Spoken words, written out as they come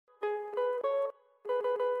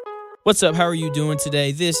What's up? How are you doing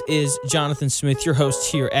today? This is Jonathan Smith, your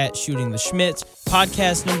host here at Shooting the Schmitz,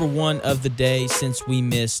 podcast number 1 of the day since we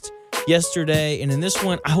missed yesterday. And in this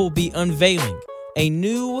one, I will be unveiling a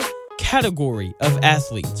new category of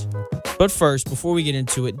athlete. But first, before we get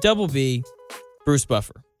into it, Double B, Bruce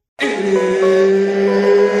Buffer.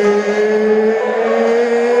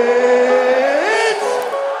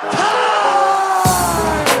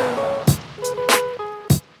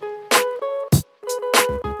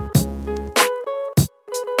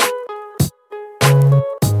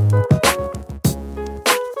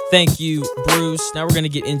 Thank you, Bruce. Now we're going to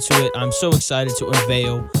get into it. I'm so excited to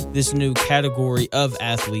unveil this new category of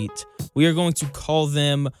athlete. We are going to call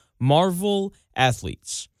them Marvel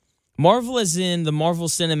athletes. Marvel as in the Marvel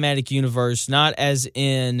Cinematic Universe, not as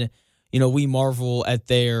in, we marvel at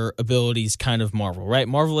their abilities kind of Marvel, right?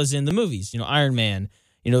 Marvel as in the movies, Iron Man,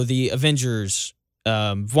 the Avengers,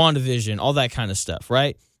 WandaVision, all that kind of stuff,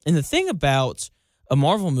 right? And the thing about a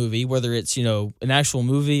Marvel movie, whether it's, an actual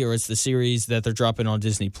movie or it's the series that they're dropping on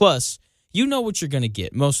Disney Plus, you know what you're going to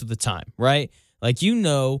get most of the time, right? Like,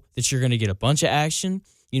 that you're going to get a bunch of action.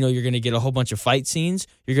 You're going to get a whole bunch of fight scenes.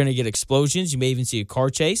 You're going to get explosions. You may even see a car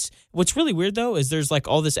chase. What's really weird, though, is there's like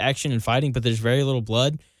all this action and fighting, but there's very little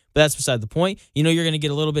blood. But that's beside the point. You're going to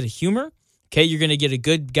get a little bit of humor. Okay, you're going to get a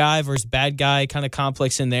good guy versus bad guy kind of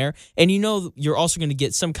complex in there. And you're also going to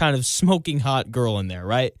get some kind of smoking hot girl in there,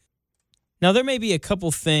 right? Now, there may be a couple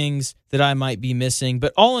things that I might be missing,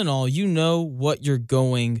 but all in all, you know what you're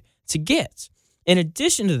going to get. In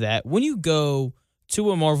addition to that, when you go to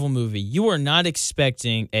a Marvel movie, you are not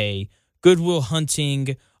expecting a Good Will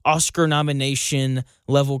Hunting, Oscar nomination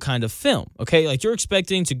level kind of film, okay? Like, you're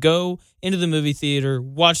expecting to go into the movie theater,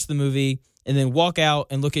 watch the movie, and then walk out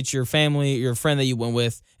and look at your family or your friend that you went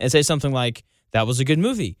with and say something like, that was a good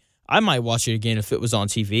movie. I might watch it again if it was on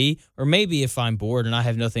TV, or maybe if I'm bored and I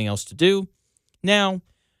have nothing else to do. Now,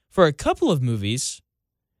 for a couple of movies,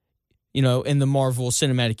 in the Marvel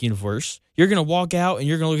Cinematic Universe, you're going to walk out and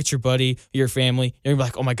you're going to look at your buddy, your family, and you're going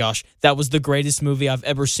to be like, oh my gosh, that was the greatest movie I've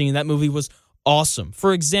ever seen. That movie was awesome.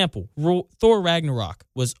 For example, Thor Ragnarok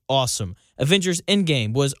was awesome. Avengers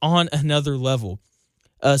Endgame was on another level.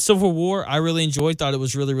 Civil War, I really enjoyed, thought it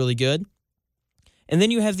was really, really good. And then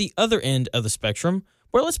you have the other end of the spectrum,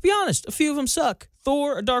 where, let's be honest, a few of them suck.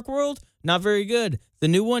 Thor, A Dark World, not very good. The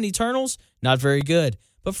new one, Eternals, not very good.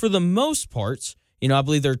 But for the most part, I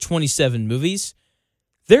believe there are 27 movies.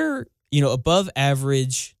 They're, above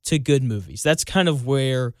average to good movies. That's kind of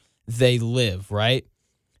where they live, right?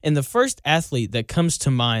 And the first athlete that comes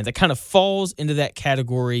to mind that kind of falls into that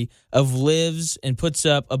category of lives and puts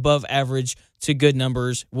up above average to good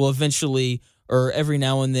numbers will eventually, or every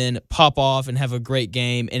now and then, pop off and have a great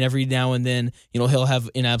game, and every now and then, he'll have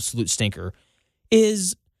an absolute stinker,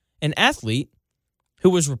 is an athlete who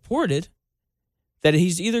was reported that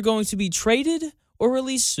he's either going to be traded or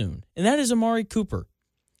released soon, and that is Amari Cooper.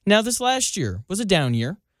 Now, this last year was a down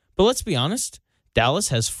year, but let's be honest, Dallas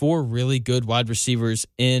has 4 really good wide receivers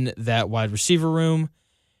in that wide receiver room.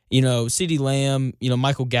 CeeDee Lamb,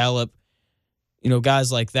 Michael Gallup,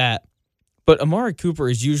 guys like that. But Amari Cooper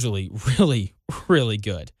is usually really, really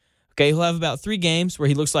good. Okay, he'll have about 3 games where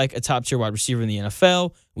he looks like a top-tier wide receiver in the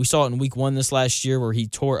NFL. We saw it in week 1 this last year where he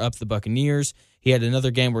tore up the Buccaneers. He had another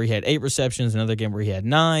game where he had 8 receptions, another game where he had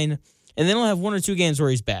 9. And then he'll have 1 or 2 games where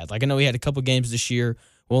he's bad. Like, I know he had a couple games this year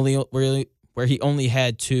where he only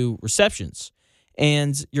had 2 receptions.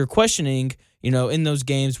 And you're questioning, in those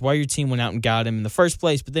games why your team went out and got him in the first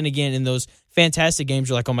place. But then again, in those fantastic games,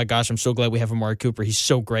 you're like, oh my gosh, I'm so glad we have Amari Cooper. He's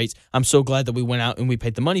so great. I'm so glad that we went out and we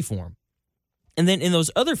paid the money for him. And then in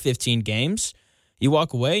those other 15 games, you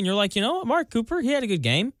walk away and you're like, Amari Cooper, he had a good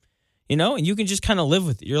game, and you can just kind of live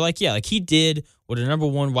with it. You're like, yeah, like he did what a number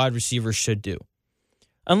 1 wide receiver should do.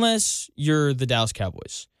 Unless you're the Dallas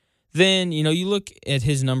Cowboys. Then, you look at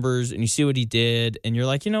his numbers and you see what he did and you're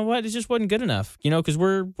like, you know what, it just wasn't good enough, because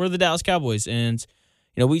we're the Dallas Cowboys and,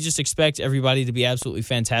 we just expect everybody to be absolutely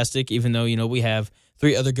fantastic, even though, we have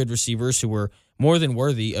 3 other good receivers who were more than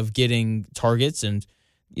worthy of getting targets. And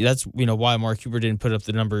that's, why Amari Cooper didn't put up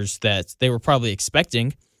the numbers that they were probably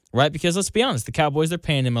expecting, right? Because let's be honest, the Cowboys, they're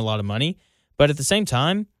paying him a lot of money. But at the same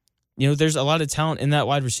time, there's a lot of talent in that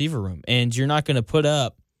wide receiver room. And you're not going to put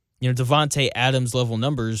up, Devontae Adams level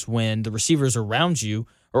numbers when the receivers around you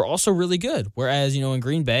are also really good. Whereas, in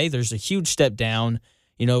Green Bay, there's a huge step down,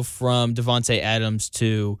 from Devontae Adams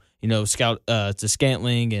to, to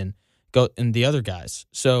Scantling and the other guys.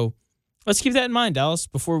 So let's keep that in mind, Dallas,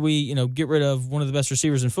 before we, get rid of one of the best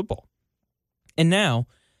receivers in football. And now,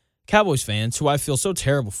 Cowboys fans, who I feel so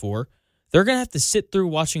terrible for, they're going to have to sit through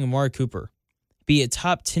watching Amari Cooper be a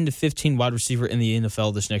top 10 to 15 wide receiver in the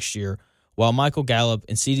NFL this next year, while Michael Gallup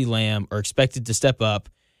and CeeDee Lamb are expected to step up,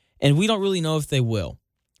 and we don't really know if they will,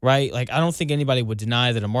 right? Like, I don't think anybody would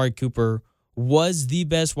deny that Amari Cooper was the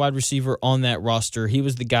best wide receiver on that roster. He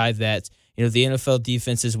was the guy that, the NFL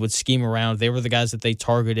defenses would scheme around. They were the guys that they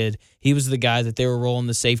targeted. He was the guy that they were rolling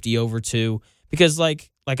the safety over to because, like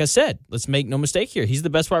I said, let's make no mistake here, he's the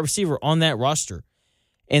best wide receiver on that roster.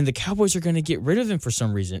 And the Cowboys are going to get rid of him for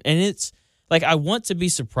some reason. And it's like, I want to be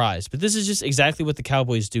surprised, but this is just exactly what the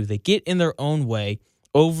Cowboys do. They get in their own way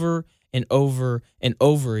over and over and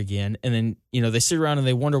over again. And then, they sit around and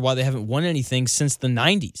they wonder why they haven't won anything since the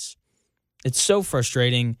 90s. It's so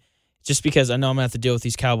frustrating just because I know I'm going to have to deal with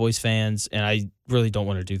these Cowboys fans, and I really don't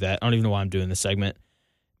want to do that. I don't even know why I'm doing this segment.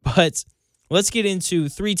 But let's get into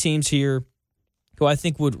 3 teams here who I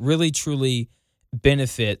think would really, truly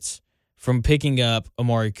benefit from picking up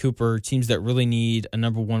Amari Cooper, teams that really need a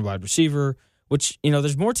number 1 wide receiver, which,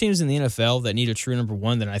 there's more teams in the NFL that need a true number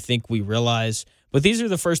 1 than I think we realize. But these are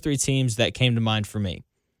the first 3 teams that came to mind for me.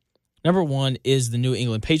 Number 1 is the New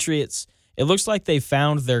England Patriots. It looks like they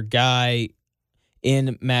found their guy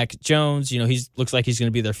in Mac Jones. He looks like he's going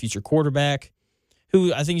to be their future quarterback,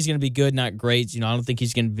 who I think he's going to be good, not great. I don't think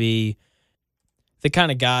he's going to be the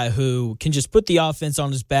kind of guy who can just put the offense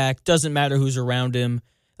on his back, doesn't matter who's around him.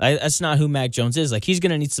 That's not who Mac Jones is. Like, he's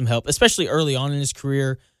going to need some help, especially early on in his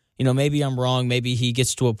career. Maybe I'm wrong. Maybe he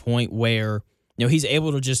gets to a point where, he's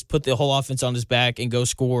able to just put the whole offense on his back and go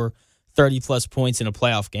score 30-plus points in a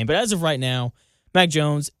playoff game. But as of right now, Mac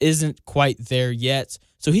Jones isn't quite there yet.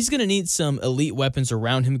 So he's going to need some elite weapons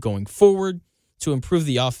around him going forward to improve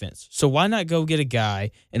the offense. So why not go get a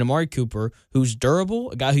guy in Amari Cooper who's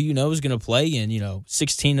durable, a guy who is going to play in,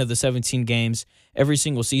 16 of the 17 games every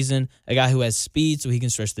single season, a guy who has speed so he can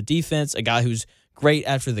stretch the defense, a guy who's great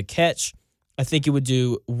after the catch. I think it would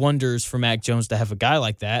do wonders for Mac Jones to have a guy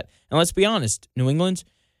like that. And let's be honest, New England,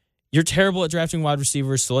 you're terrible at drafting wide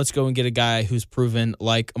receivers, so let's go and get a guy who's proven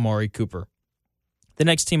like Amari Cooper. The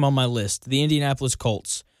next team on my list, the Indianapolis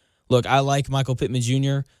Colts. Look, I like Michael Pittman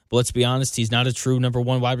Jr., but let's be honest, he's not a true number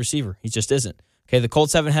 1 wide receiver. He just isn't. Okay, the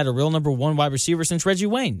Colts haven't had a real number 1 wide receiver since Reggie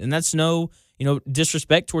Wayne, and that's no,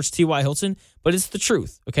 disrespect towards T.Y. Hilton, but it's the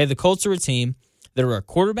truth. Okay, the Colts are a team that are a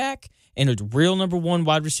quarterback and a real number 1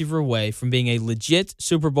 wide receiver away from being a legit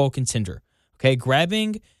Super Bowl contender. Okay,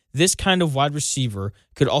 grabbing this kind of wide receiver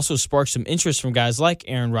could also spark some interest from guys like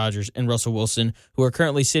Aaron Rodgers and Russell Wilson, who are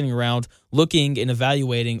currently sitting around looking and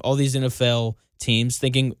evaluating all these NFL teams,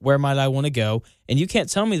 thinking, where might I want to go? And you can't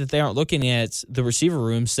tell me that they aren't looking at the receiver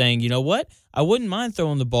room saying, you know what? I wouldn't mind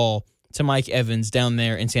throwing the ball to Mike Evans down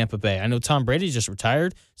there in Tampa Bay. I know Tom Brady just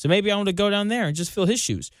retired, so maybe I want to go down there and just fill his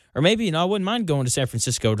shoes. Or maybe, I wouldn't mind going to San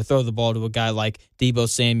Francisco to throw the ball to a guy like Deebo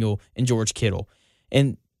Samuel and George Kittle.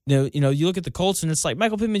 And you look at the Colts and it's like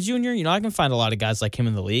Michael Pittman Jr., I can find a lot of guys like him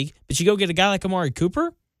in the league. But you go get a guy like Amari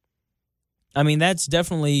Cooper, I mean, that's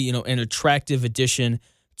definitely, an attractive addition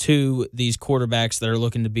to these quarterbacks that are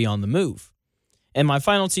looking to be on the move. And my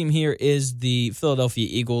final team here is the Philadelphia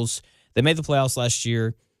Eagles. They made the playoffs last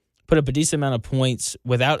year, put up a decent amount of points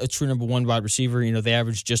without a true number 1 wide receiver. They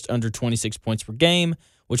averaged just under 26 points per game,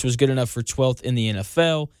 which was good enough for 12th in the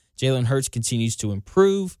NFL. Jalen Hurts continues to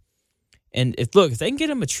improve. And if they can get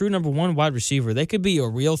him a true number 1 wide receiver, they could be a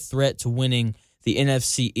real threat to winning the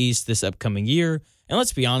NFC East this upcoming year. And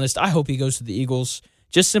let's be honest, I hope he goes to the Eagles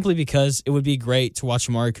just simply because it would be great to watch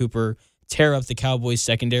Amari Cooper tear up the Cowboys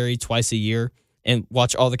secondary twice a year and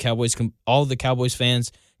watch all the Cowboys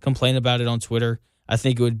fans complain about it on Twitter. I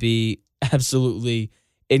think it would be absolutely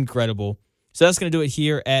incredible. So that's going to do it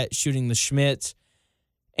here at Shooting the Schmidt.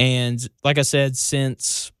 And like I said,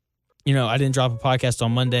 since I didn't drop a podcast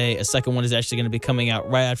on Monday, a second one is actually going to be coming out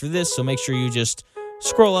right after this. So make sure you just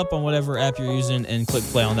scroll up on whatever app you're using and click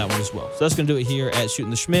play on that one as well. So that's going to do it here at Shooting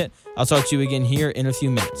the Schmidt. I'll talk to you again here in a few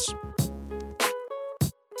minutes.